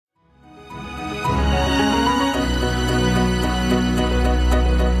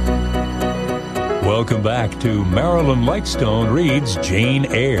Welcome back to Marilyn Lightstone Reads Jane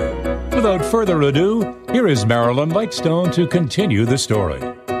Eyre. Without further ado, here is Marilyn Lightstone to continue the story.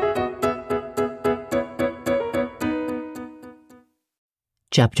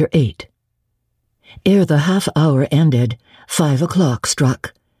 Chapter 8. Ere the half-hour ended, 5 o'clock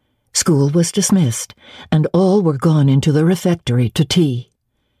struck. School was dismissed, and all were gone into the refectory to tea.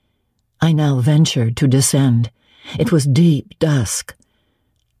 I now ventured to descend. It was deep dusk.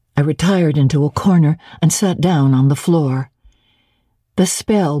 I retired into a corner and sat down on the floor. The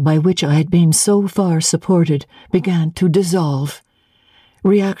spell by which I had been so far supported began to dissolve.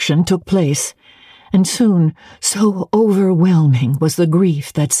 Reaction took place, and soon, so overwhelming was the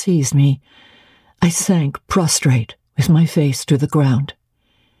grief that seized me, I sank prostrate with my face to the ground.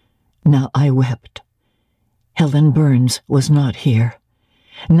 Now I wept. Helen Burns was not here.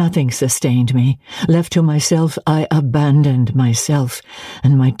 Nothing sustained me. Left to myself, I abandoned myself,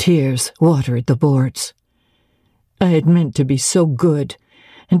 and my tears watered the boards. I had meant to be so good,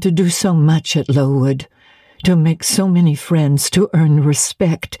 and to do so much at Lowood, to make so many friends, to earn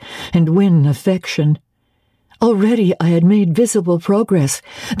respect and win affection. Already I had made visible progress.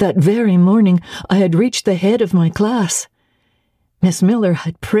 That very morning I had reached the head of my class. Miss Miller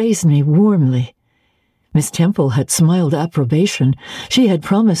had praised me warmly. Miss Temple had smiled approbation. She had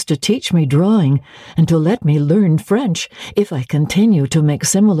promised to teach me drawing and to let me learn French if I continued to make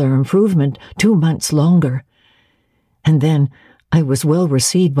similar improvement 2 months longer. And then I was well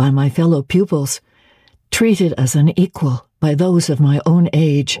received by my fellow pupils, treated as an equal by those of my own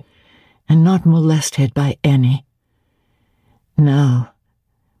age, and not molested by any. Now,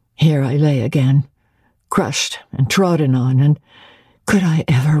 here I lay again, crushed and trodden on, and could I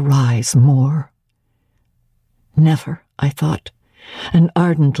ever rise more? Never, I thought, and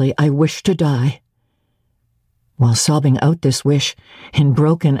ardently I wished to die. While sobbing out this wish in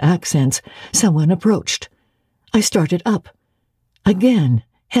broken accents, someone approached. I started up. Again,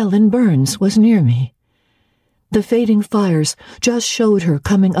 Helen Burns was near me. The fading fires just showed her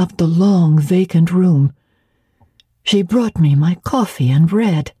coming up the long, vacant room. She brought me my coffee and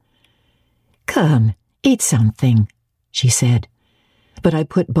bread. "Come, eat something," she said, but I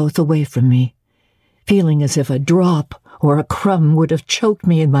put both away from me, feeling as if a drop or a crumb would have choked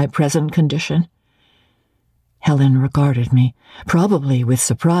me in my present condition. Helen regarded me, probably with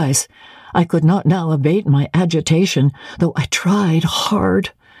surprise. I could not now abate my agitation, though I tried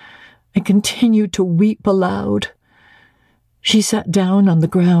hard. I continued to weep aloud. She sat down on the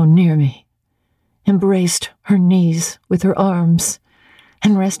ground near me, embraced her knees with her arms,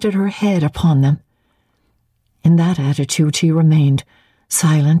 and rested her head upon them. In that attitude she remained,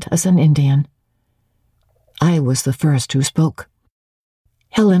 silent as an Indian. I was the first who spoke.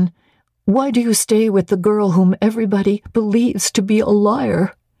 "Helen, why do you stay with the girl whom everybody believes to be a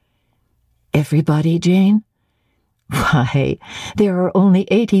liar?" "Everybody, Jane? Why, there are only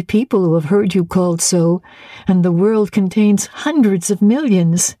 80 people who have heard you called so, and the world contains hundreds of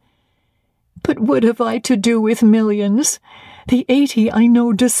millions." "But what have I to do with millions? The 80 I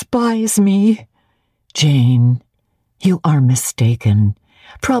know despise me." "Jane, you are mistaken.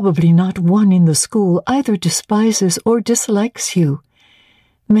 Probably not one in the school either despises or dislikes you.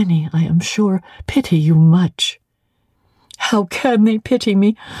 Many, I am sure, pity you much." "How can they pity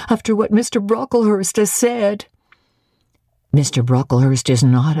me after what Mr. Brocklehurst has said?" "Mr. Brocklehurst is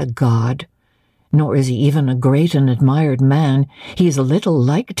not a god, nor is he even a great and admired man. He is little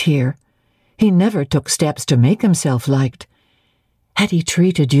liked here. He never took steps to make himself liked. Had he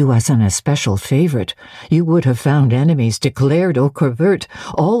treated you as an especial favourite, you would have found enemies declared au covert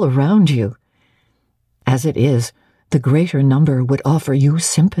all around you. As it is, the greater number would offer you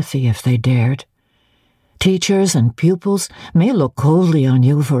sympathy if they dared. Teachers and pupils may look coldly on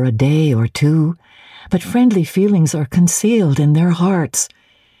you for a day or two, but friendly feelings are concealed in their hearts,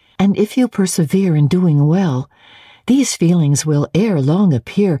 and if you persevere in doing well, these feelings will ere long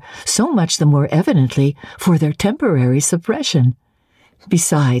appear so much the more evidently for their temporary suppression.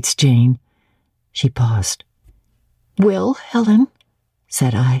 Besides, Jane—" She paused. "Well, Helen?"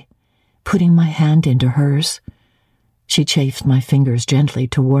 said I, putting my hand into hers. She chafed my fingers gently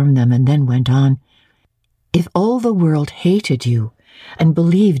to warm them and then went on. "If all the world hated you and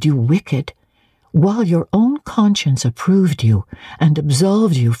believed you wicked, while your own conscience approved you and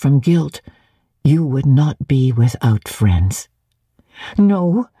absolved you from guilt, you would not be without friends."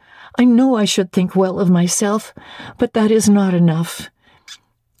 "No, I know I should think well of myself, but that is not enough.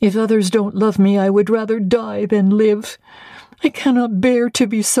 If others don't love me, I would rather die than live. I cannot bear to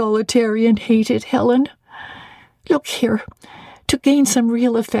be solitary and hated, Helen. Look here, to gain some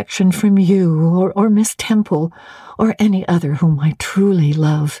real affection from you or Miss Temple or any other whom I truly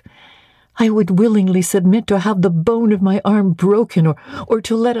love, I would willingly submit to have the bone of my arm broken, or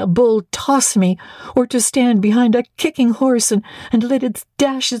to let a bull toss me, or to stand behind a kicking horse and let it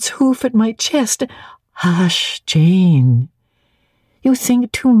dash its hoof at my chest. Hush, Jane. You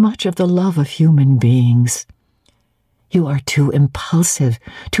think too much of the love of human beings. You are too impulsive,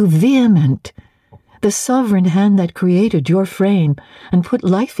 too vehement. The sovereign hand that created your frame and put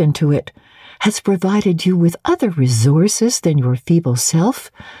life into it has provided you with other resources than your feeble self,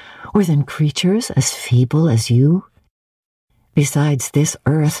 or than creatures as feeble as you. Besides this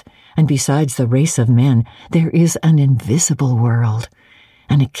earth, and besides the race of men, there is an invisible world,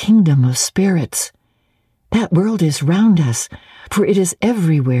 and a kingdom of spirits. That world is round us, for it is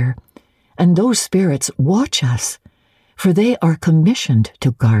everywhere, and those spirits watch us, for they are commissioned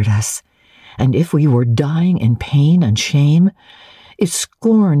to guard us. And if we were dying in pain and shame, if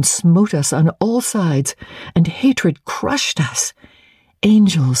scorn smote us on all sides, and hatred crushed us,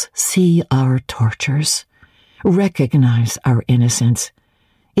 angels see our tortures, recognize our innocence,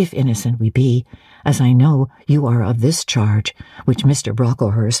 if innocent we be, as I know you are of this charge, which Mr.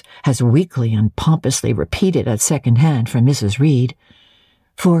 Brocklehurst has weakly and pompously repeated at second hand from Mrs. Reed.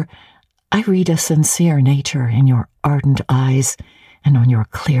 For I read a sincere nature in your ardent eyes and on your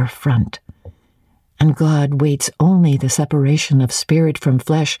clear front. And God waits only the separation of spirit from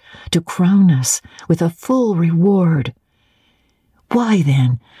flesh to crown us with a full reward. Why,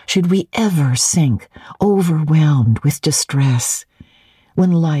 then, should we ever sink, overwhelmed with distress,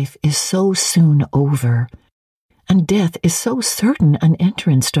 when life is so soon over, and death is so certain an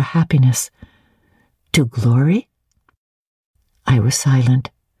entrance to happiness, to glory? I was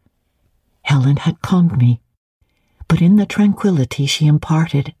silent. Helen had calmed me, but in the tranquillity she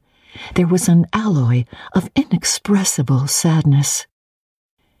imparted, there was an alloy of inexpressible sadness.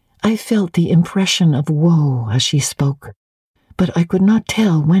 I felt the impression of woe as she spoke, but I could not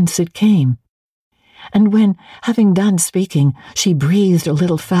tell whence it came. And when, having done speaking, she breathed a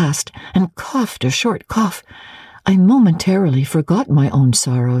little fast and coughed a short cough, I momentarily forgot my own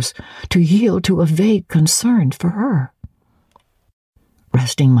sorrows to yield to a vague concern for her.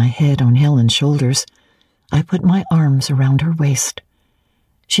 Resting my head on Helen's shoulders, I put my arms around her waist.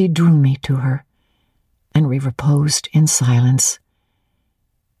 She drew me to her, and we reposed in silence.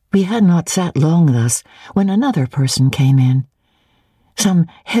 We had not sat long thus when another person came in. Some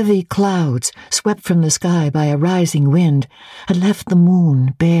heavy clouds, swept from the sky by a rising wind, had left the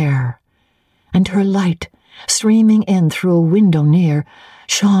moon bare, and her light, streaming in through a window near,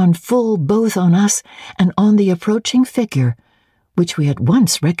 shone full both on us and on the approaching figure, which we at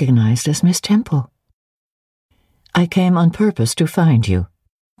once recognized as Miss Temple. "I came on purpose to find you,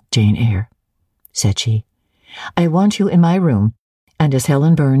 Jane Eyre," said she. "I want you in my room, and as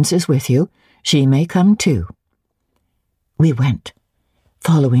Helen Burns is with you, she may come too." We went,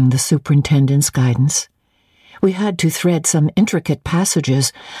 following the superintendent's guidance. We had to thread some intricate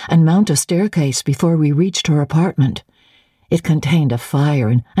passages and mount a staircase before we reached her apartment. It contained a fire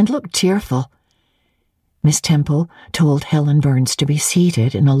and looked cheerful. Miss Temple told Helen Burns to be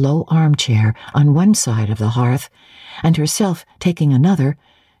seated in a low armchair on one side of the hearth, and herself taking another,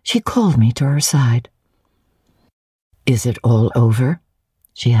 she called me to her side. "Is it all over?"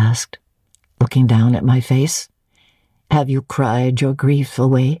 she asked, looking down at my face. "Have you cried your grief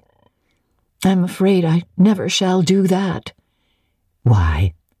away?" "I'm afraid I never shall do that."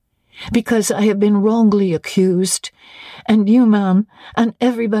 "Why?" "Because I have been wrongly accused, and you, ma'am, and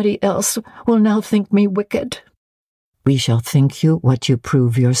everybody else will now think me wicked." "We shall think you what you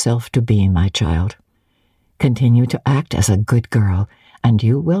prove yourself to be, my child. Continue to act as a good girl, and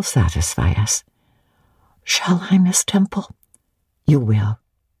you will satisfy us." "Shall I, Miss Temple?" "You will,"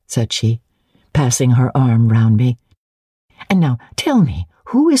 said she, passing her arm round me. "And now tell me,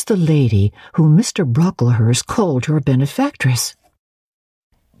 who is the lady whom Mr. Brocklehurst called your benefactress?"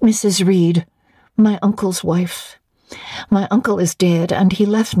 "Mrs. Reed, my uncle's wife. My uncle is dead, and he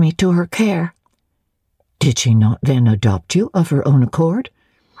left me to her care." "Did she not then adopt you of her own accord?"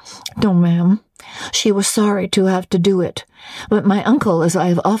 "No, ma'am. She was sorry to have to do it, but my uncle, as I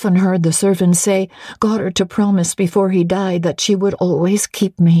have often heard the servants say, got her to promise before he died that she would always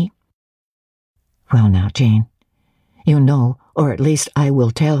keep me." "Well now, Jane, you know, or at least I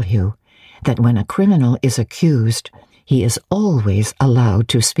will tell you, that when a criminal is accused, he is always allowed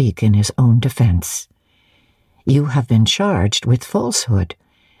to speak in his own defense. You have been charged with falsehood.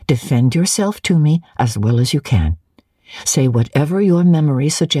 Defend yourself to me as well as you can. Say whatever your memory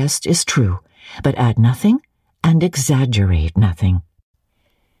suggests is true, but add nothing and exaggerate nothing."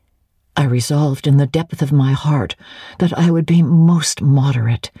 I resolved in the depth of my heart that I would be most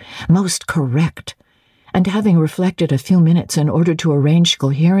moderate, most correct, and having reflected a few minutes in order to arrange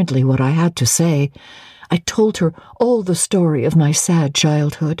coherently what I had to say, I told her all the story of my sad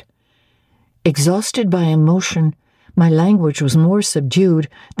childhood. Exhausted by emotion, my language was more subdued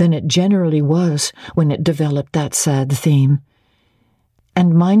than it generally was when it developed that sad theme.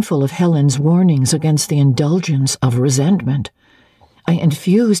 And mindful of Helen's warnings against the indulgence of resentment, I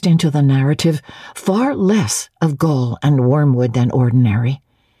infused into the narrative far less of gall and wormwood than ordinary.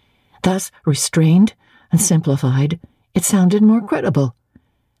 Thus, restrained and simplified, it sounded more credible.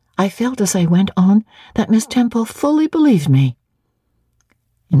 I felt as I went on that Miss Temple fully believed me.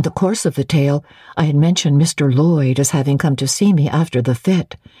 In the course of the tale, I had mentioned Mr. Lloyd as having come to see me after the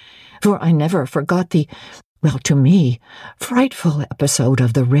fit, for I never forgot the, well, to me, frightful episode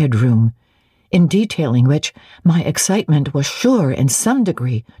of the Red Room, in detailing which my excitement was sure in some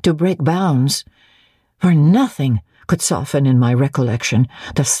degree to break bounds, for nothing could soften in my recollection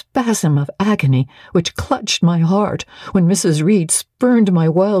the spasm of agony which clutched my heart when Mrs. Reed spurned my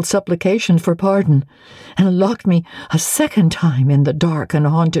wild supplication for pardon and locked me a second time in the dark and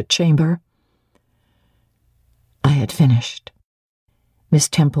haunted chamber. I had finished. Miss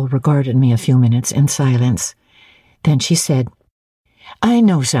Temple regarded me a few minutes in silence. Then she said, "I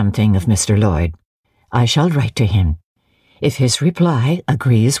know something of Mr. Lloyd. I shall write to him. If his reply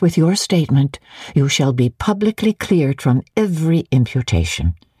agrees with your statement, you shall be publicly cleared from every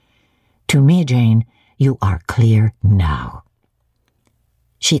imputation. To me, Jane, you are clear now."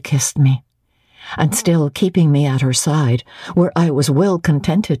 She kissed me, and still keeping me at her side, where I was well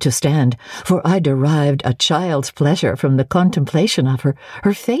contented to stand, for I derived a child's pleasure from the contemplation of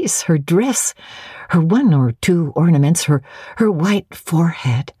her face, her dress, her one or two ornaments, her white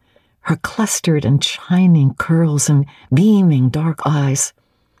forehead, her clustered and shining curls and beaming dark eyes.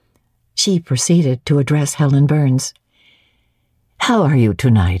 She proceeded to address Helen Burns. "How are you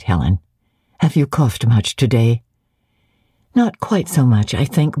tonight, Helen? Have you coughed much today?" "Not quite so much, I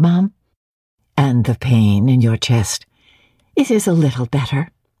think, Ma'am." "And the pain in your chest?" "It is a little better."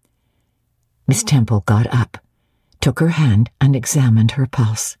 Miss Temple got up, took her hand and examined her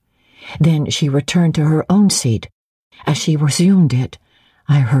pulse. Then she returned to her own seat. As she resumed it,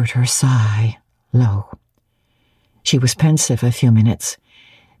 I heard her sigh low. She was pensive a few minutes.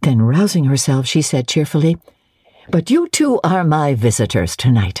 Then, rousing herself, she said cheerfully, "But you two are my visitors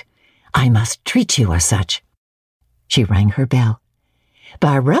tonight. I must treat you as such." She rang her bell.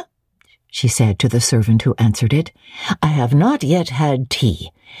 "Barbara," she said to the servant who answered it, "I have not yet had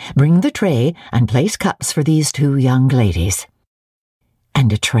tea. Bring the tray and place cups for these two young ladies."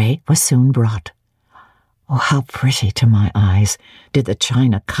 And a tray was soon brought. Oh, how pretty to my eyes did the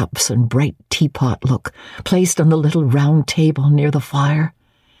china cups and bright teapot look, placed on the little round table near the fire.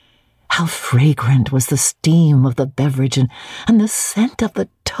 How fragrant was the steam of the beverage and the scent of the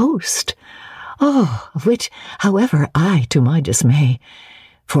toast! Oh, of which, however, I, to my dismay,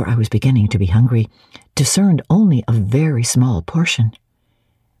 for I was beginning to be hungry, discerned only a very small portion.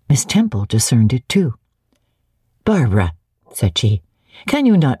 Miss Temple discerned it too. "Barbara," said she, "can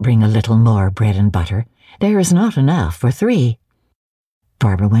you not bring a little more bread and butter? There is not enough for 3.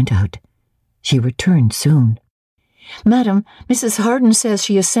 Barbara went out. She returned soon. "Madam, Mrs. Harden says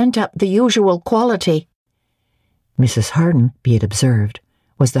she has sent up the usual quality." Mrs. Harden, be it observed,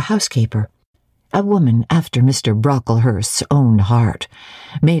 was the housekeeper, a woman after Mr. Brocklehurst's own heart,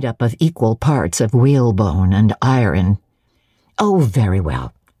 made up of equal parts of whalebone and iron. "Oh, very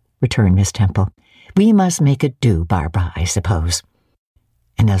well," returned Miss Temple. "We must make it do, Barbara, I suppose."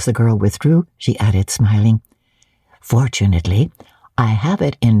 And as the girl withdrew, she added, smiling, "Fortunately, I have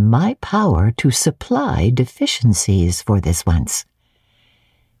it in my power to supply deficiencies for this once."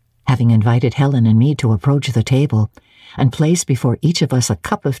 Having invited Helen and me to approach the table, and place before each of us a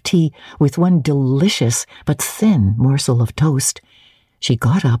cup of tea with one delicious but thin morsel of toast, she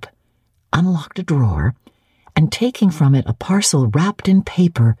got up, unlocked a drawer, and taking from it a parcel wrapped in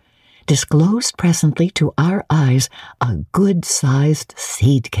paper, disclosed presently to our eyes a good-sized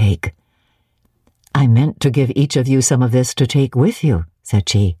seed cake. "I meant to give each of you some of this to take with you," said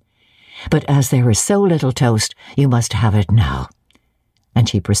she, "but as there is so little toast, you must have it now." And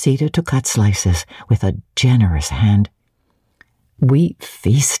she proceeded to cut slices with a generous hand. We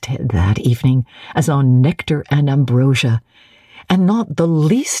feasted that evening as on nectar and ambrosia, and not the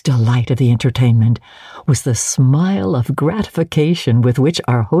least delight of the entertainment was the smile of gratification with which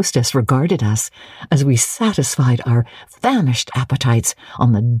our hostess regarded us as we satisfied our famished appetites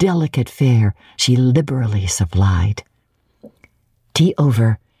on the delicate fare she liberally supplied. Tea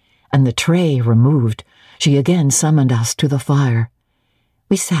over, and the tray removed, she again summoned us to the fire.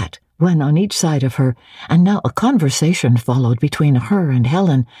 We sat one on each side of her, and now a conversation followed between her and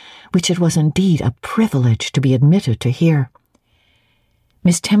Helen, which it was indeed a privilege to be admitted to hear.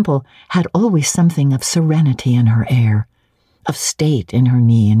 Miss Temple had always something of serenity in her air, of state in her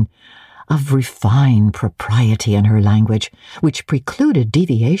mien, of refined propriety in her language, which precluded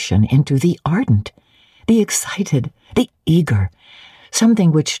deviation into the ardent, the excited, the eager,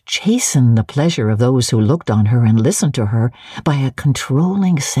 something which chastened the pleasure of those who looked on her and listened to her by a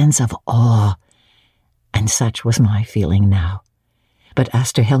controlling sense of awe. And such was my feeling now. But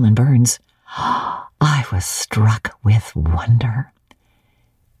as to Helen Burns, I was struck with wonder.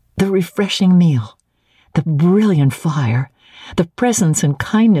 The refreshing meal, the brilliant fire, the presence and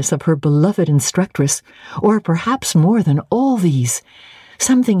kindness of her beloved instructress, or perhaps more than all these,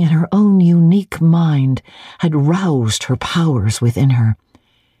 something in her own unique mind had roused her powers within her.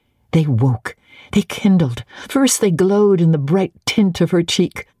 They woke, they kindled. First they glowed in the bright tint of her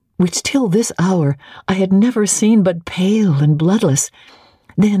cheek, which till this hour I had never seen but pale and bloodless.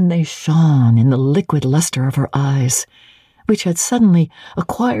 Then they shone in the liquid luster of her eyes, which had suddenly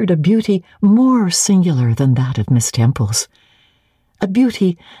acquired a beauty more singular than that of Miss Temple's. A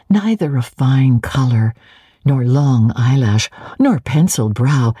beauty neither of fine colour, nor long eyelash, nor penciled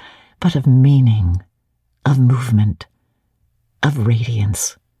brow, but of meaning, of movement, of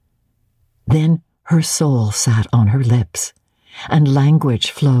radiance. Then her soul sat on her lips, and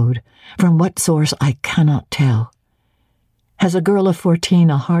language flowed, from what source I cannot tell. Has a girl of 14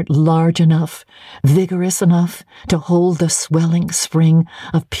 a heart large enough, vigorous enough, to hold the swelling spring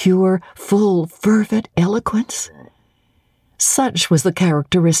of pure, full, fervid eloquence? Such was the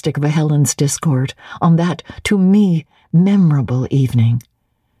characteristic of Helen's discord on that, to me, memorable evening.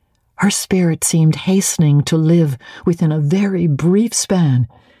 Her spirit seemed hastening to live within a very brief span,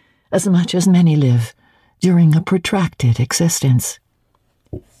 as much as many live during a protracted existence.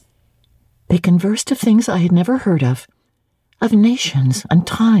 They conversed of things I had never heard of nations and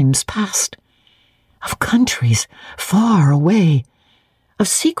times past, of countries far away, of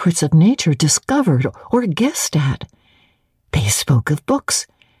secrets of nature discovered or guessed at. They spoke of books,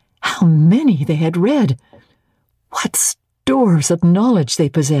 how many they had read, what stores of knowledge they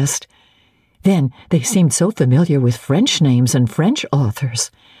possessed. Then they seemed so familiar with French names and French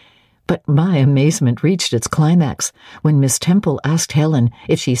authors. But my amazement reached its climax when Miss Temple asked Helen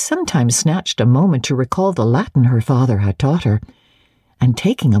if she sometimes snatched a moment to recall the Latin her father had taught her, and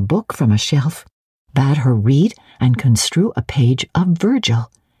taking a book from a shelf, bade her read and construe a page of Virgil.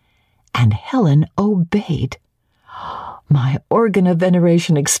 And Helen obeyed, my organ of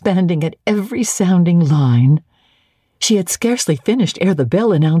veneration expanding at every sounding line. She had scarcely finished ere the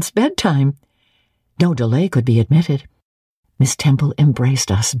bell announced bedtime. No delay could be admitted. Miss Temple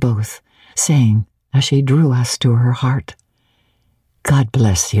embraced us both, saying, as she drew us to her heart, "God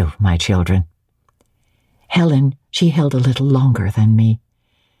bless you, my children." Helen she held a little longer than me.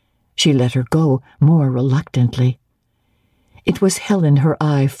 She let her go more reluctantly. It was Helen her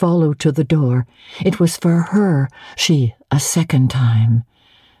eye followed to the door. It was for her she, a second time,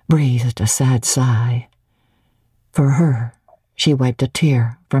 breathed a sad sigh. For her she wiped a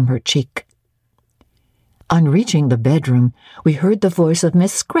tear from her cheek. On reaching the bedroom, we heard the voice of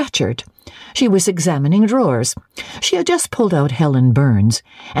Miss Scatcherd. She was examining drawers. She had just pulled out Helen Burns,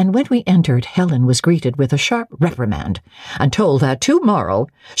 and when we entered, Helen was greeted with a sharp reprimand, and told that tomorrow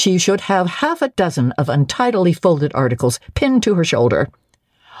she should have half a dozen of untidily folded articles pinned to her shoulder.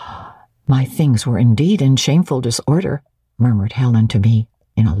 "My things were indeed in shameful disorder," murmured Helen to me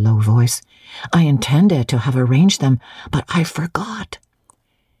in a low voice. "I intended to have arranged them, but I forgot."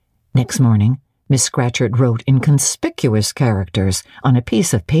 Next morning, Miss Scatcherd wrote in conspicuous characters on a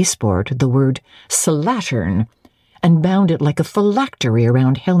piece of pasteboard the word slattern, and bound it like a phylactery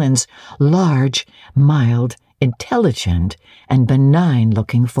around Helen's large, mild, intelligent, and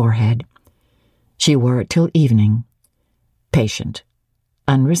benign-looking forehead. She wore it till evening, patient,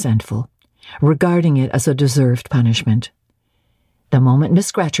 unresentful, regarding it as a deserved punishment. The moment Miss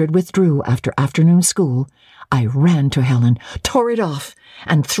Scatcherd withdrew after afternoon school, I ran to Helen, tore it off,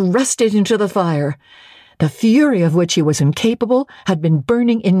 and thrust it into the fire. The fury of which she was incapable had been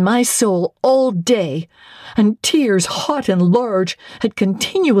burning in my soul all day, and tears, hot and large, had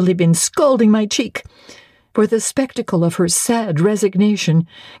continually been scalding my cheek, for the spectacle of her sad resignation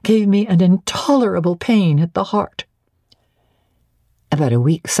gave me an intolerable pain at the heart. About a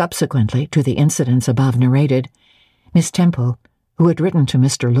week subsequently to the incidents above narrated, Miss Temple, who had written to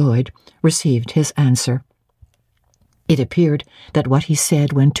Mr. Lloyd, received his answer. It appeared that what he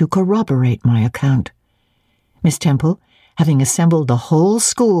said went to corroborate my account. Miss Temple, having assembled the whole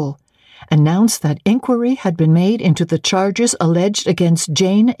school, announced that inquiry had been made into the charges alleged against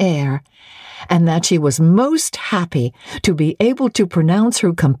Jane Eyre, and that she was most happy to be able to pronounce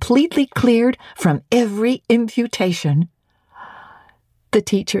her completely cleared from every imputation. The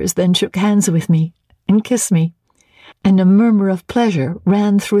teachers then shook hands with me and kissed me, and a murmur of pleasure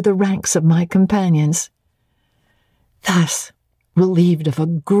ran through the ranks of my companions. Thus, relieved of a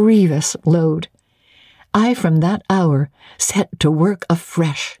grievous load, I from that hour set to work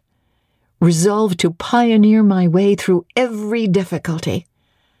afresh, resolved to pioneer my way through every difficulty.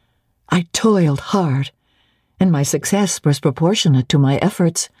 I toiled hard, and my success was proportionate to my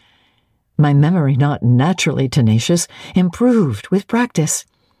efforts. My memory, not naturally tenacious, improved with practice.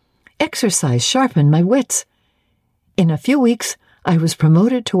 Exercise sharpened my wits. In a few weeks, I was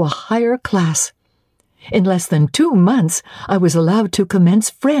promoted to a higher class. In less than 2 months, I was allowed to commence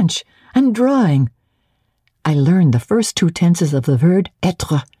French and drawing. I learned the first 2 tenses of the verb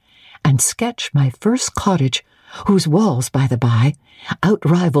être, and sketched my first cottage, whose walls, by the by,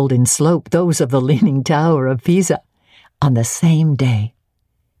 outrivaled in slope those of the Leaning Tower of Pisa, on the same day.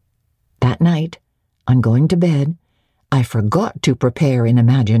 That night, on going to bed, I forgot to prepare in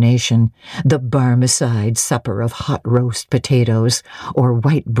imagination the Barmecide supper of hot roast potatoes or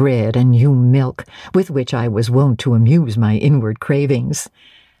white bread and ewe milk with which I was wont to amuse my inward cravings.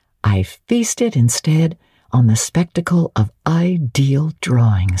 I feasted instead on the spectacle of ideal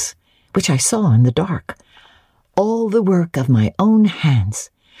drawings, which I saw in the dark, all the work of my own hands,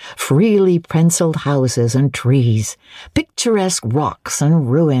 freely penciled houses and trees, picturesque rocks and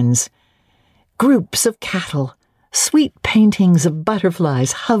ruins, groups of cattle, sweet paintings of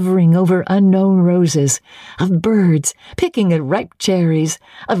butterflies hovering over unknown roses, of birds picking at ripe cherries,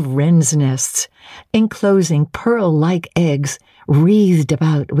 of wrens' nests, enclosing pearl-like eggs wreathed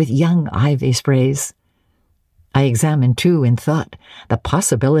about with young ivy sprays. I examined, too, in thought, the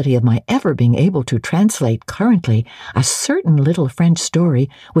possibility of my ever being able to translate currently a certain little French story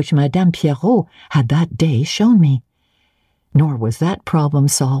which Madame Pierrot had that day shown me. Nor was that problem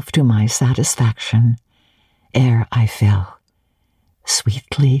solved to my satisfaction, ere I fell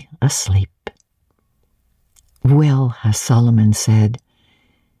sweetly asleep. Well has Solomon said,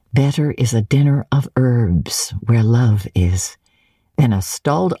 "Better is a dinner of herbs where love is, than a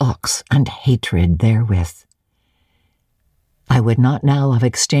stalled ox and hatred therewith." I would not now have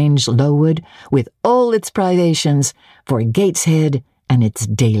exchanged Lowood with all its privations for Gateshead and its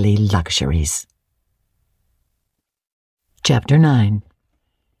daily luxuries. Chapter 9.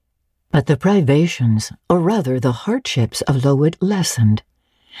 But the privations, or rather the hardships of Lowood lessened.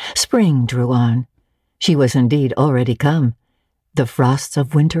 Spring drew on. She was indeed already come. The frosts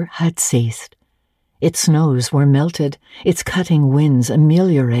of winter had ceased. Its snows were melted, its cutting winds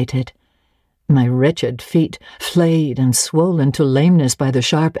ameliorated. My wretched feet, flayed and swollen to lameness by the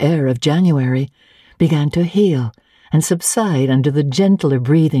sharp air of January, began to heal and subside under the gentler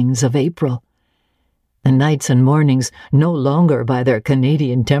breathings of April. The nights and mornings, no longer by their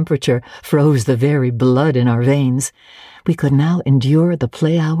Canadian temperature, froze the very blood in our veins. We could now endure the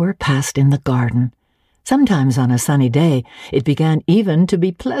play hour passed in the garden. Sometimes on a sunny day it began even to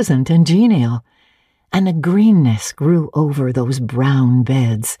be pleasant and genial, and a greenness grew over those brown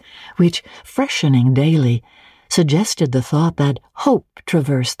beds, which, freshening daily, suggested the thought that hope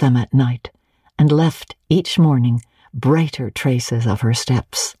traversed them at night, and left each morning brighter traces of her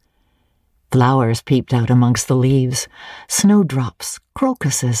steps. Flowers peeped out amongst the leaves, snowdrops,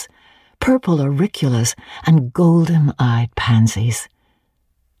 crocuses, purple auriculas, and golden-eyed pansies.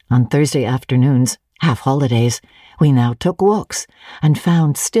 On Thursday afternoons, half-holidays, we now took walks and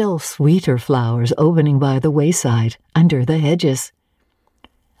found still sweeter flowers opening by the wayside under the hedges.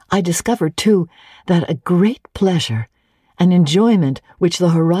 I discovered, too, that a great pleasure, an enjoyment which the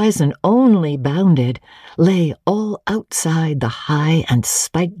horizon only bounded, lay all outside the high and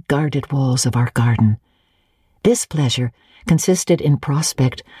spike-guarded walls of our garden. This pleasure consisted in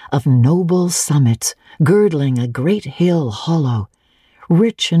prospect of noble summits girdling a great hill hollow,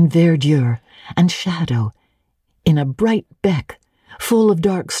 rich in verdure and shadow, in a bright beck, full of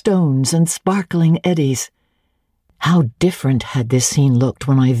dark stones and sparkling eddies. How different had this scene looked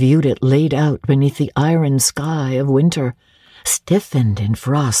when I viewed it laid out beneath the iron sky of winter, stiffened in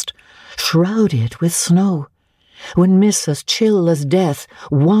frost, shrouded with snow, when mists as chill as death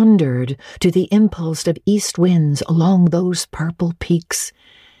wandered to the impulse of east winds along those purple peaks,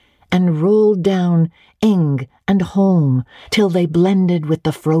 and rolled down Ing and Holm till they blended with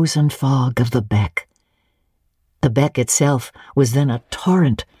the frozen fog of the beck. The beck itself was then a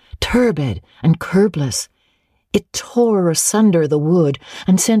torrent, turbid and curbless. It tore asunder the wood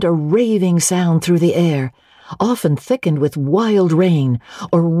and sent a raving sound through the air, often thickened with wild rain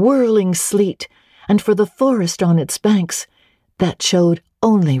or whirling sleet, and for the forest on its banks that showed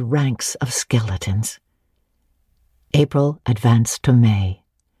only ranks of skeletons. April advanced to May.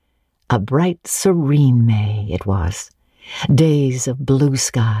 A bright, serene May it was. Days of blue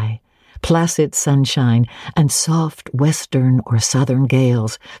sky, placid sunshine, and soft western or southern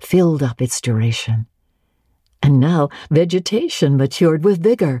gales filled up its duration. And now vegetation matured with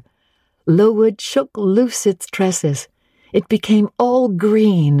vigor. Lowood shook loose its tresses. It became all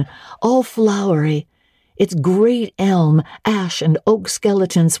green, all flowery. Its great elm, ash, and oak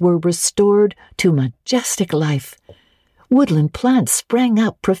skeletons were restored to majestic life. Woodland plants sprang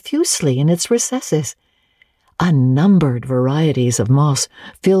up profusely in its recesses. Unnumbered varieties of moss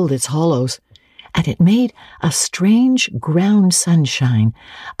filled its hollows, and it made a strange ground sunshine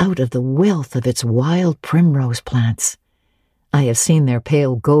out of the wealth of its wild primrose plants. I have seen their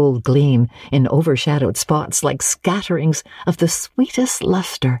pale gold gleam in overshadowed spots like scatterings of the sweetest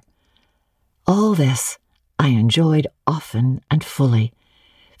luster. All this I enjoyed often and fully,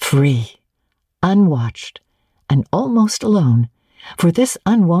 free, unwatched, and almost alone. For this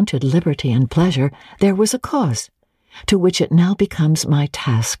unwonted liberty and pleasure there was a cause, to which it now becomes my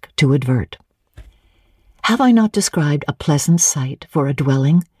task to advert. Have I not described a pleasant site for a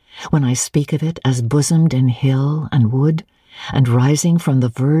dwelling, when I speak of it as bosomed in hill and wood, and rising from the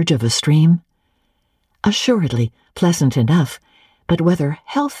verge of a stream? Assuredly pleasant enough, but whether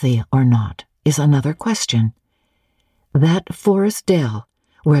healthy or not is another question. That forest dell,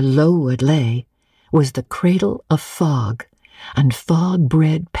 where Lowood lay, was the cradle of fog, and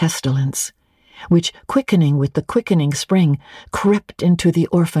fog-bred pestilence, which, quickening with the quickening spring, crept into the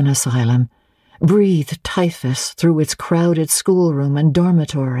orphan asylum, breathed typhus through its crowded schoolroom and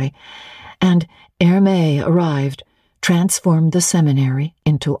dormitory, and, ere May arrived, transformed the seminary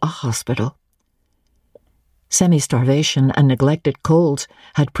into a hospital. Semi-starvation and neglected colds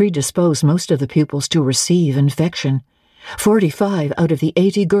had predisposed most of the pupils to receive infection. 45 out of the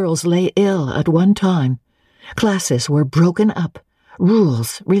 80 girls lay ill at one time. Classes were broken up,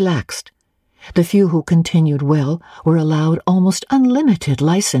 rules relaxed. The few who continued well were allowed almost unlimited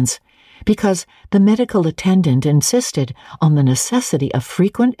license, because the medical attendant insisted on the necessity of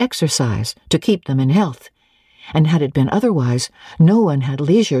frequent exercise to keep them in health, and had it been otherwise, no one had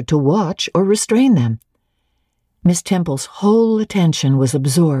leisure to watch or restrain them. Miss Temple's whole attention was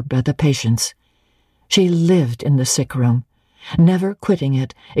absorbed by the patients. She lived in the sick room, never quitting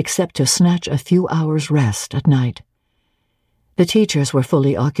it except to snatch a few hours' rest at night. The teachers were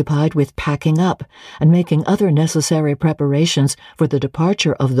fully occupied with packing up and making other necessary preparations for the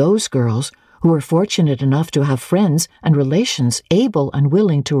departure of those girls who were fortunate enough to have friends and relations able and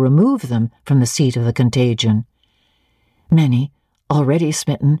willing to remove them from the seat of the contagion. Many, already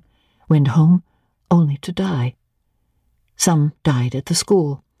smitten, went home only to die. Some died at the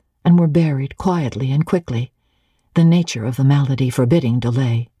school, and were buried quietly and quickly, the nature of the malady forbidding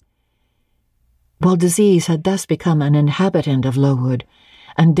delay. While disease had thus become an inhabitant of Lowood,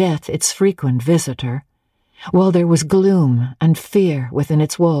 and death its frequent visitor, while there was gloom and fear within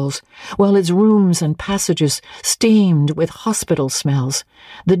its walls, while its rooms and passages steamed with hospital smells,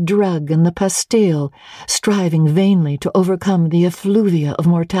 the drug and the pastille striving vainly to overcome the effluvia of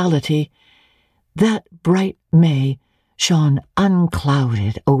mortality, that bright May shone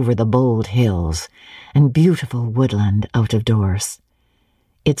unclouded over the bold hills and beautiful woodland out of doors.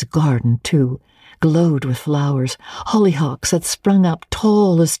 Its garden, too, glowed with flowers. Hollyhocks had sprung up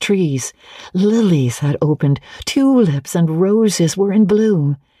tall as trees. Lilies had opened. Tulips and roses were in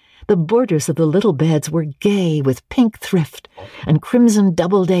bloom. The borders of the little beds were gay with pink thrift and crimson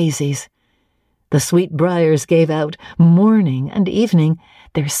double daisies. The sweet briars gave out, morning and evening,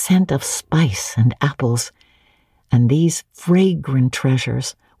 their scent of spice and apples, and these fragrant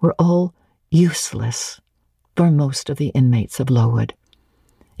treasures were all useless for most of the inmates of Lowood,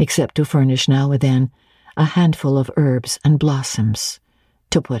 except to furnish now and then a handful of herbs and blossoms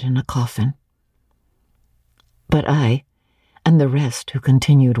to put in a coffin. But I, and the rest who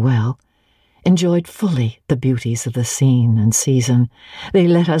continued well, enjoyed fully the beauties of the scene and season. They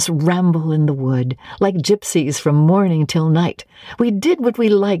let us ramble in the wood, like gypsies from morning till night. We did what we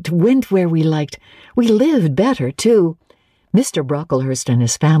liked, went where we liked. We lived better, too. Mr. Brocklehurst and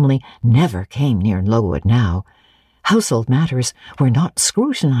his family never came near Lowood now. Household matters were not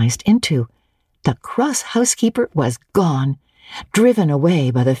scrutinized into. The cross housekeeper was gone, driven away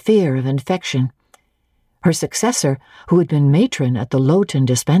by the fear of infection. Her successor, who had been matron at the Lowton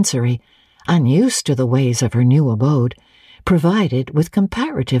dispensary, unused to the ways of her new abode, provided with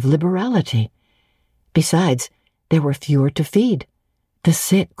comparative liberality. Besides, there were fewer to feed. The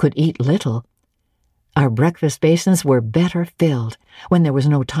sick could eat little. Our breakfast basins were better filled when there was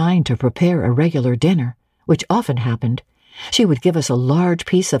no time to prepare a regular dinner, which often happened. She would give us a large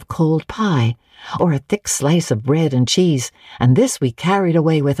piece of cold pie or a thick slice of bread and cheese, and this we carried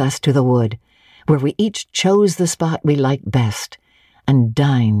away with us to the wood, where we each chose the spot we liked best and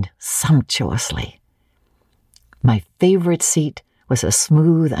dined sumptuously. My favorite seat was a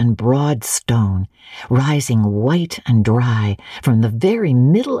smooth and broad stone, rising white and dry from the very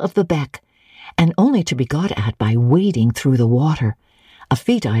middle of the beck, and only to be got at by wading through the water, a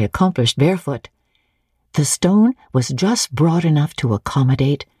feat I accomplished barefoot. The stone was just broad enough to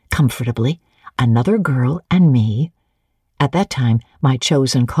accommodate, comfortably, another girl and me. At that time, my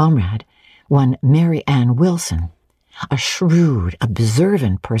chosen comrade, one Mary Ann Wilson, a shrewd,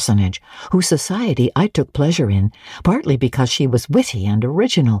 observant personage whose society I took pleasure in, partly because she was witty and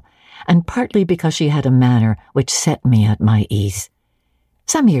original, and partly because she had a manner which set me at my ease.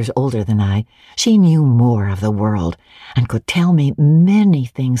 Some years older than I, she knew more of the world and could tell me many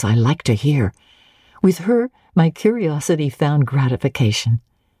things I liked to hear. With her, my curiosity found gratification.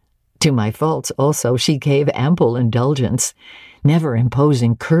 To my faults also she gave ample indulgence, never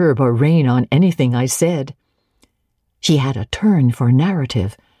imposing curb or rein on anything I said. She had a turn for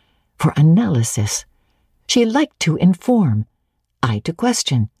narrative, for analysis. She liked to inform, I to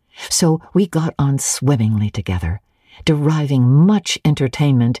question, so we got on swimmingly together, deriving much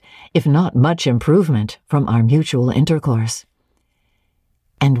entertainment, if not much improvement, from our mutual intercourse.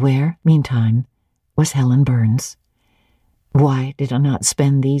 And where, meantime, was Helen Burns? Why did I not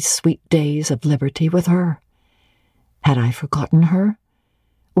spend these sweet days of liberty with her? Had I forgotten her?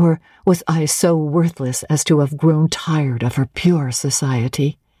 Or was I so worthless as to have grown tired of her pure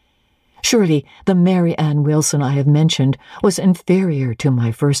society? Surely the Mary Ann Wilson I have mentioned was inferior to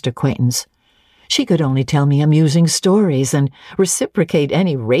my first acquaintance. She could only tell me amusing stories and reciprocate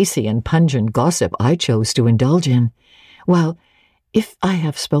any racy and pungent gossip I chose to indulge in, while, if I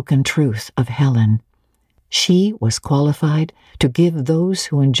have spoken truth of Helen, she was qualified to give those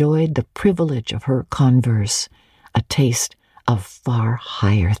who enjoyed the privilege of her converse a taste of far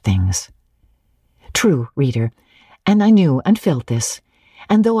higher things. True, reader, and I knew and felt this,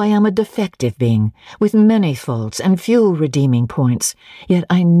 and though I am a defective being, with many faults and few redeeming points, yet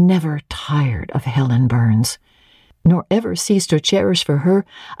I never tired of Helen Burns, nor ever ceased to cherish for her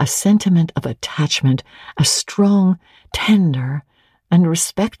a sentiment of attachment as strong, tender, and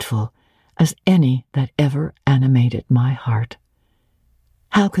respectful as any that ever animated my heart.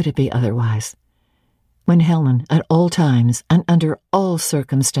 How could it be otherwise? When Helen, at all times and under all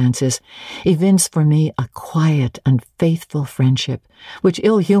circumstances, evinced for me a quiet and faithful friendship, which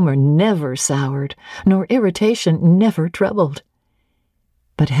ill humour never soured, nor irritation never troubled.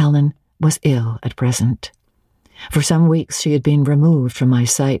 But Helen was ill at present. For some weeks she had been removed from my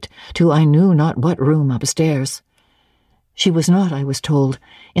sight to I knew not what room upstairs. She was not, I was told,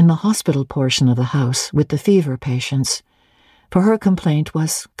 in the hospital portion of the house with the fever patients, for her complaint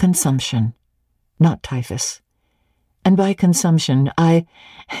was consumption, not typhus. And by consumption I,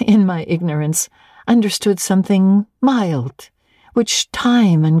 in my ignorance, understood something mild, which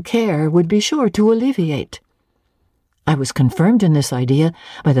time and care would be sure to alleviate. I was confirmed in this idea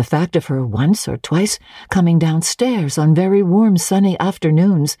by the fact of her once or twice coming downstairs on very warm sunny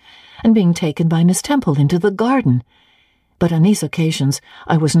afternoons and being taken by Miss Temple into the garden. But on these occasions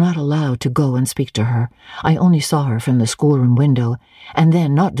I was not allowed to go and speak to her. I only saw her from the schoolroom window, and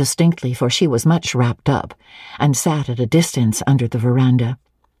then not distinctly, for she was much wrapped up, and sat at a distance under the veranda.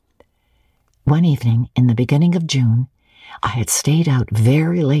 One evening in the beginning of June, I had stayed out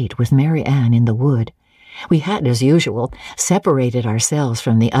very late with Mary Ann in the wood. We had, as usual, separated ourselves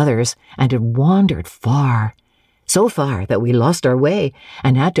from the others, and had wandered far, so far that we lost our way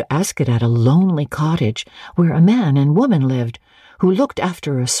and had to ask it at a lonely cottage where a man and woman lived, who looked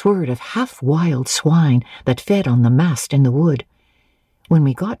after a swerd of half-wild swine that fed on the mast in the wood. When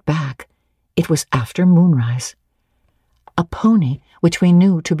we got back, it was after moonrise. A pony, which we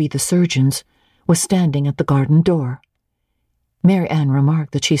knew to be the surgeon's, was standing at the garden door. Mary Ann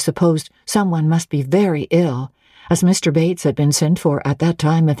remarked that she supposed someone must be very ill, as Mr. Bates had been sent for at that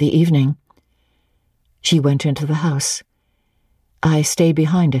time of the evening. She went into the house. I stayed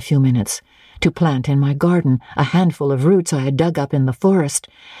behind a few minutes to plant in my garden a handful of roots I had dug up in the forest,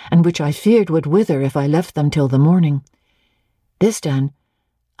 and which I feared would wither if I left them till the morning. This done,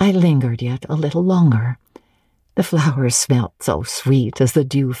 I lingered yet a little longer. The flowers smelt so sweet as the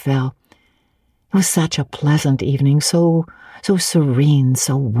dew fell. It was such a pleasant evening, so serene,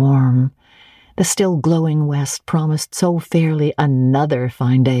 so warm. The still glowing west promised so fairly another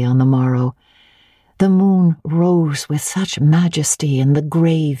fine day on the morrow. The moon rose with such majesty in the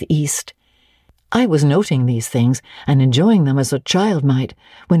grave east. I was noting these things and enjoying them as a child might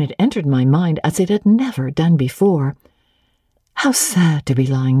when it entered my mind as it had never done before. How sad to be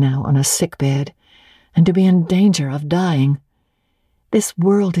lying now on a sick bed and to be in danger of dying. This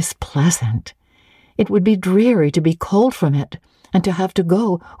world is pleasant. It would be dreary to be called from it and to have to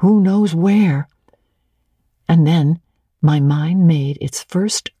go who knows where. And then my mind made its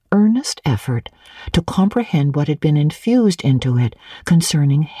first earnest effort to comprehend what had been infused into it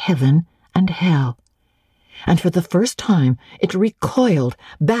concerning heaven and hell. And for the first time it recoiled,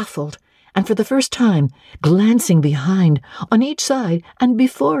 baffled, and for the first time, glancing behind, on each side, and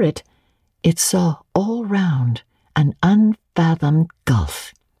before it, it saw all round an unfathomed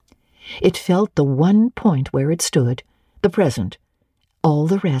gulf. It felt the one point where it stood, the present. All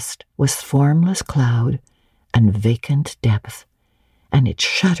the rest was formless cloud and vacant depth, and it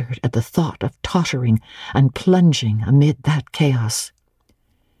shuddered at the thought of tottering and plunging amid that chaos.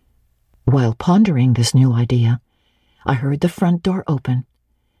 While pondering this new idea, I heard the front door open.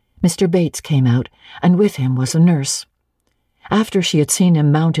 Mr. Bates came out, and with him was a nurse. After she had seen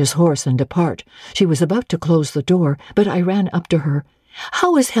him mount his horse and depart, she was about to close the door, but I ran up to her.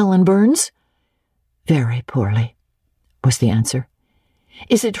 "How is Helen Burns?" "Very poorly," was the answer.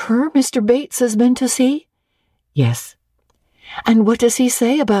 "Is it her Mr. Bates has been to see?" "Yes." "And what does he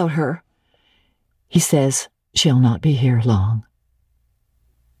say about her?" "He says she'll not be here long."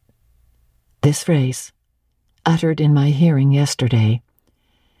 This phrase, uttered in my hearing yesterday,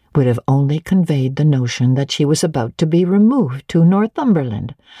 would have only conveyed the notion that she was about to be removed to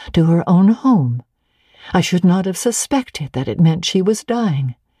Northumberland, to her own home. I should not have suspected that it meant she was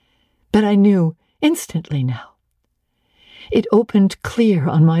dying, but I knew instantly now. It opened clear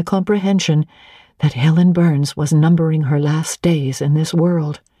on my comprehension that Helen Burns was numbering her last days in this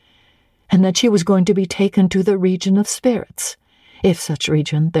world, and that she was going to be taken to the region of spirits, if such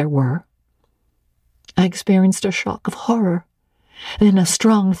region there were. I experienced a shock of horror, then a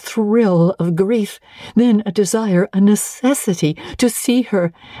strong thrill of grief, then a desire, a necessity to see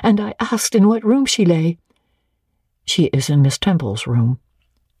her, and I asked in what room she lay. "She is in Miss Temple's room,"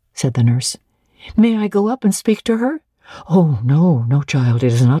 said the nurse. "May I go up and speak to her?" "Oh, no, no, child,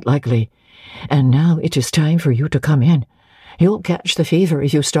 it is not likely. And now it is time for you to come in. You'll catch the fever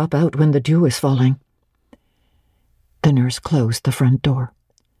if you stop out when the dew is falling." The nurse closed the front door.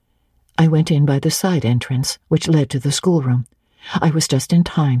 I went in by the side entrance, which led to the schoolroom. I was just in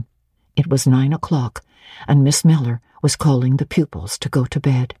time. It was 9 o'clock, and Miss Miller was calling the pupils to go to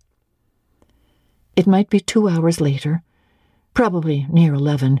bed. It might be 2 hours later, probably near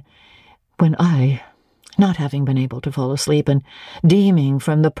 11, when I, not having been able to fall asleep and deeming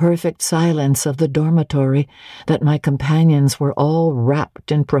from the perfect silence of the dormitory that my companions were all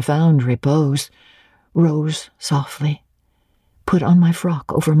wrapped in profound repose, rose softly, put on my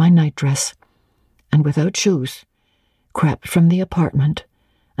frock over my nightdress, and without shoes, crept from the apartment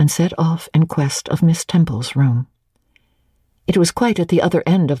and set off in quest of Miss Temple's room. It was quite at the other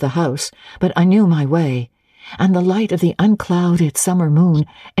end of the house, but I knew my way, and the light of the unclouded summer moon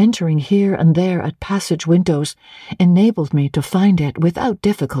entering here and there at passage windows enabled me to find it without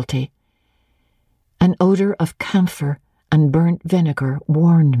difficulty. An odor of camphor and burnt vinegar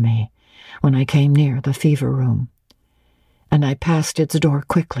warned me when I came near the fever room, and I passed its door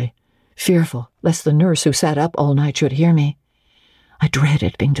quickly, fearful lest the nurse who sat up all night should hear me. I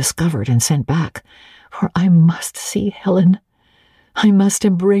dreaded being discovered and sent back, for I must see Helen. I must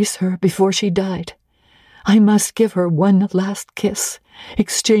embrace her before she died. I must give her one last kiss,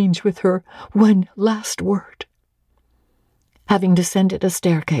 exchange with her one last word. Having descended a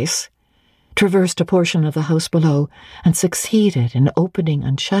staircase, traversed a portion of the house below, and succeeded in opening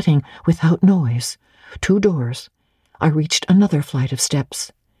and shutting without noise 2 doors, I reached another flight of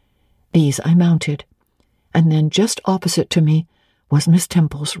steps. These I mounted, and then just opposite to me was Miss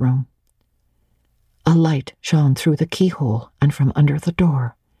Temple's room. A light shone through the keyhole and from under the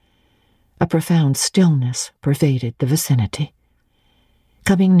door. A profound stillness pervaded the vicinity.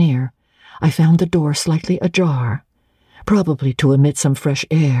 Coming near, I found the door slightly ajar, probably to admit some fresh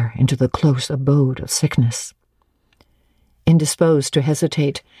air into the close abode of sickness. Indisposed to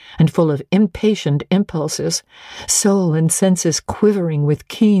hesitate, and full of impatient impulses, soul and senses quivering with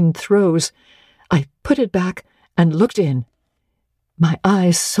keen throes, I put it back and looked in. My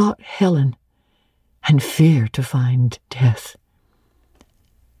eyes sought Helen, and feared to find death.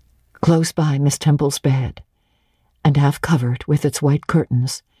 Close by Miss Temple's bed, and half covered with its white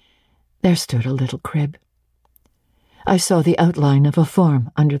curtains, there stood a little crib. I saw the outline of a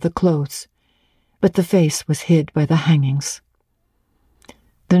form under the clothes, but the face was hid by the hangings.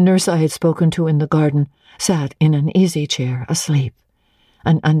 The nurse I had spoken to in the garden sat in an easy chair asleep,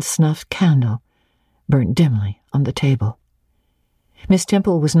 an unsnuffed candle burnt dimly on the table. Miss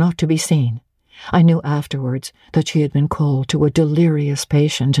Temple was not to be seen. I knew afterwards that she had been called to a delirious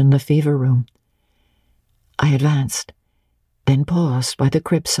patient in the fever room. I advanced, then paused by the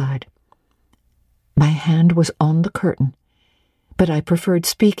crib side. My hand was on the curtain, but I preferred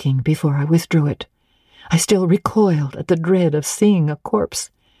speaking before I withdrew it. I still recoiled at the dread of seeing a corpse.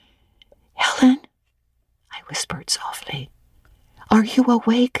 "Helen," I whispered softly, "are you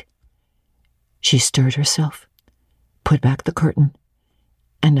awake?" She stirred herself, put back the curtain,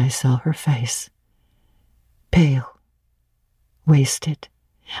 and I saw her face. Pale, wasted,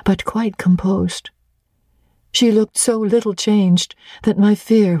 but quite composed. She looked so little changed that my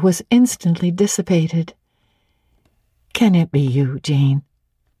fear was instantly dissipated. "Can it be you, Jane?"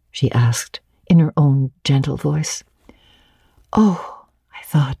 she asked in her own gentle voice. "Oh," I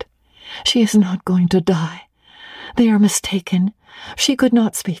thought, "she is not going to die. They are mistaken. She could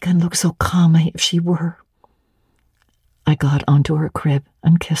not speak and look so calmly if she were." I got onto her crib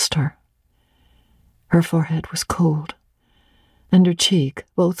and kissed her. Her forehead was cold, and her cheek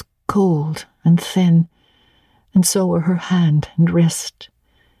both cold and thin, and so were her hand and wrist.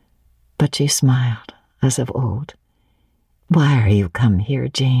 But she smiled as of old. "Why are you come here,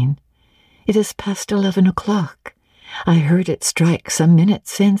 Jane? It is past 11 o'clock. I heard it strike some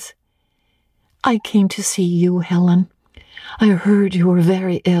minutes since." "I came to see you, Helen. I heard you were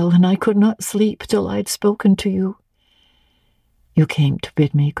very ill, and I could not sleep till I'd spoken to you." "You came to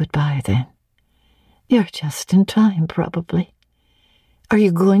bid me goodbye, then? You're just in time, probably. Are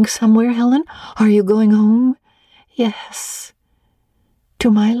you going somewhere, Helen? Are you going home?" "Yes,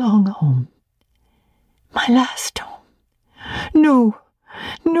 to my long home. My last home." "No,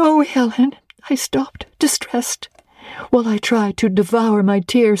 no, Helen." I stopped, distressed. While I tried to devour my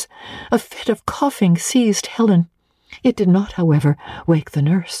tears, a fit of coughing seized Helen. It did not, however, wake the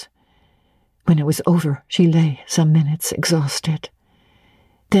nurse. When it was over, she lay some minutes exhausted.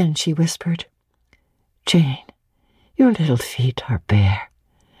 Then she whispered, "Jane, your little feet are bare.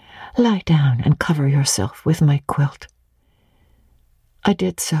 Lie down and cover yourself with my quilt." I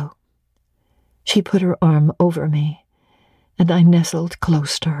did so. She put her arm over me, and I nestled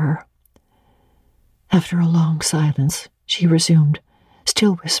close to her. After a long silence, she resumed,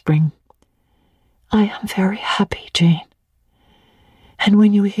 still whispering, "I am very happy, Jane. And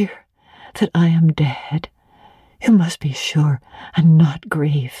when you hear that I am dead, you must be sure and not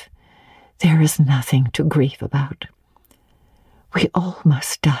grieve. There is nothing to grieve about. We all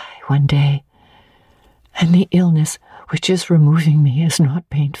must die one day, and the illness which is removing me is not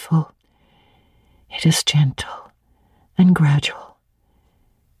painful. It is gentle and gradual.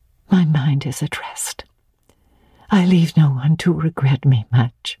 My mind is at rest. I leave no one to regret me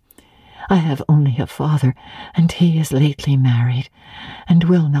much. I have only a father, and he is lately married, and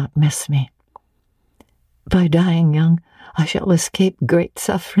will not miss me. By dying young, I shall escape great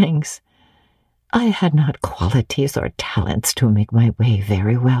sufferings. I had not qualities or talents to make my way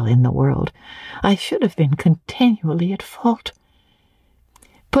very well in the world. I should have been continually at fault."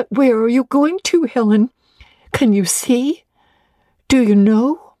 "But where are you going to, Helen? Can you see? Do you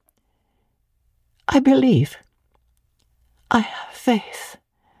know?" "I believe. I have faith.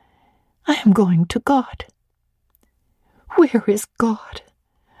 I am going to God." "Where is God?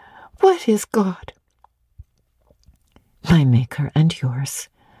 What is God?" "My Maker and yours,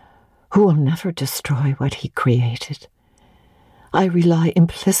 who will never destroy what he created. I rely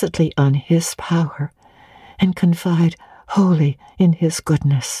implicitly on his power and confide wholly in his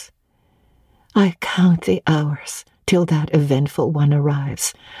goodness. I count the hours till that eventful one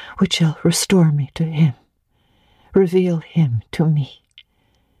arrives, which shall restore me to him, reveal him to me.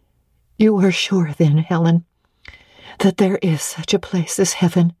 You are sure, then, Helen, that there is such a place as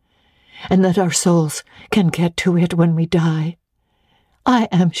heaven, and that our souls can get to it when we die? I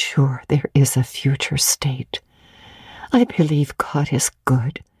am sure there is a future state. I believe God is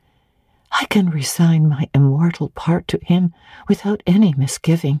good. I can resign my immortal part to him without any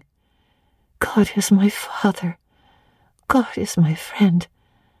misgiving. God is my Father. God is my friend.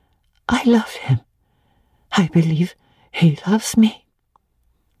 I love him. I believe he loves me.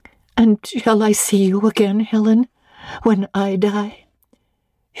 And shall I see you again, Helen, when I die?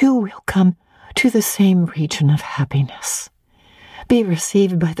 You will come to the same region of happiness, be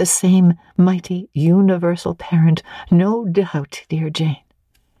received by the same mighty universal parent, no doubt, dear Jane."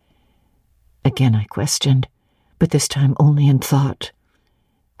 Again I questioned, but this time only in thought.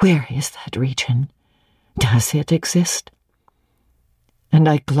 Where is that region? Does it exist? And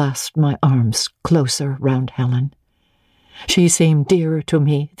I clasped my arms closer round Helen. She seemed dearer to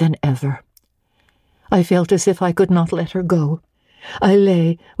me than ever. I felt as if I could not let her go, I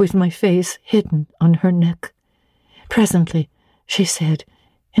lay with my face hidden on her neck. Presently, she said,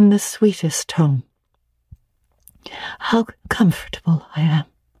 in the sweetest tone, "How comfortable I am.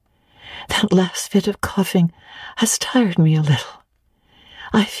 That last fit of coughing has tired me a little.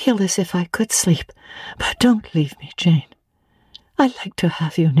 I feel as if I could sleep, but don't leave me, Jane. I like to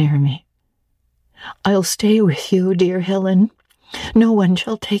have you near me. I'll stay with you, dear Helen. No one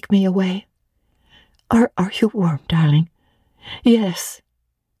shall take me away. Are you warm, darling? Yes.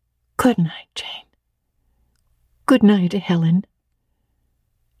 Good night, Jane. Good night, Helen."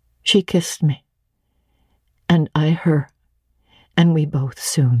 She kissed me, and I her, and we both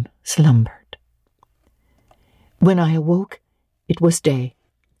soon slumbered. When I awoke, it was day.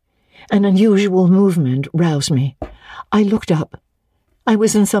 An unusual movement roused me. I looked up. I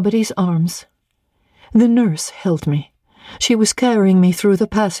was in somebody's arms. The nurse held me. She was carrying me through the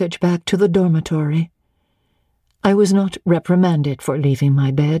passage back to the dormitory. I was not reprimanded for leaving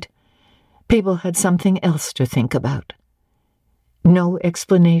my bed. People had something else to think about. No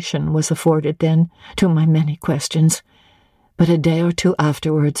explanation was afforded then to my many questions, but a day or two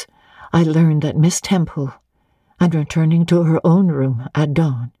afterwards I learned that Miss Temple, on returning to her own room at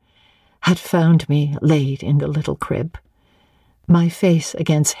dawn, had found me laid in the little crib, my face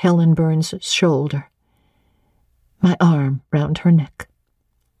against Helen Burns's shoulder, my arm round her neck.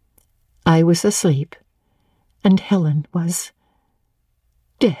 I was asleep, and Helen was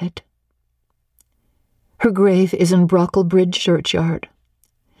dead. Her grave is in Brocklebridge churchyard.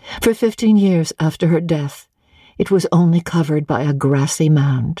 For 15 years after her death, it was only covered by a grassy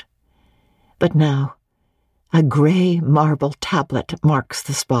mound. But now, a grey marble tablet marks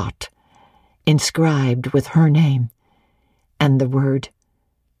the spot, inscribed with her name and the word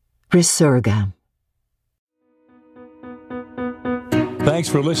Resurgam. Thanks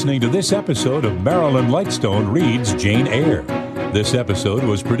for listening to this episode of Marilyn Lightstone Reads Jane Eyre. This episode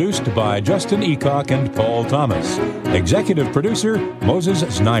was produced by Justin Eacock and Paul Thomas. Executive producer, Moses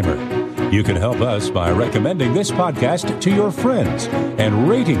Znaimer. You can help us by recommending this podcast to your friends and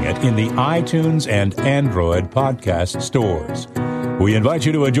rating it in the iTunes and Android podcast stores. We invite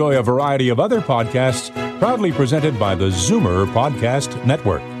you to enjoy a variety of other podcasts proudly presented by the Zoomer Podcast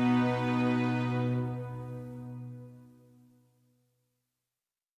Network.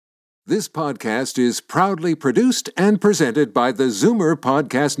 This podcast is proudly produced and presented by the Zoomer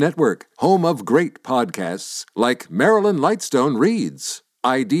Podcast Network, home of great podcasts like Marilyn Lightstone Reads,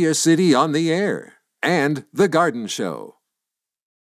 Idea City on the Air, and The Garden Show.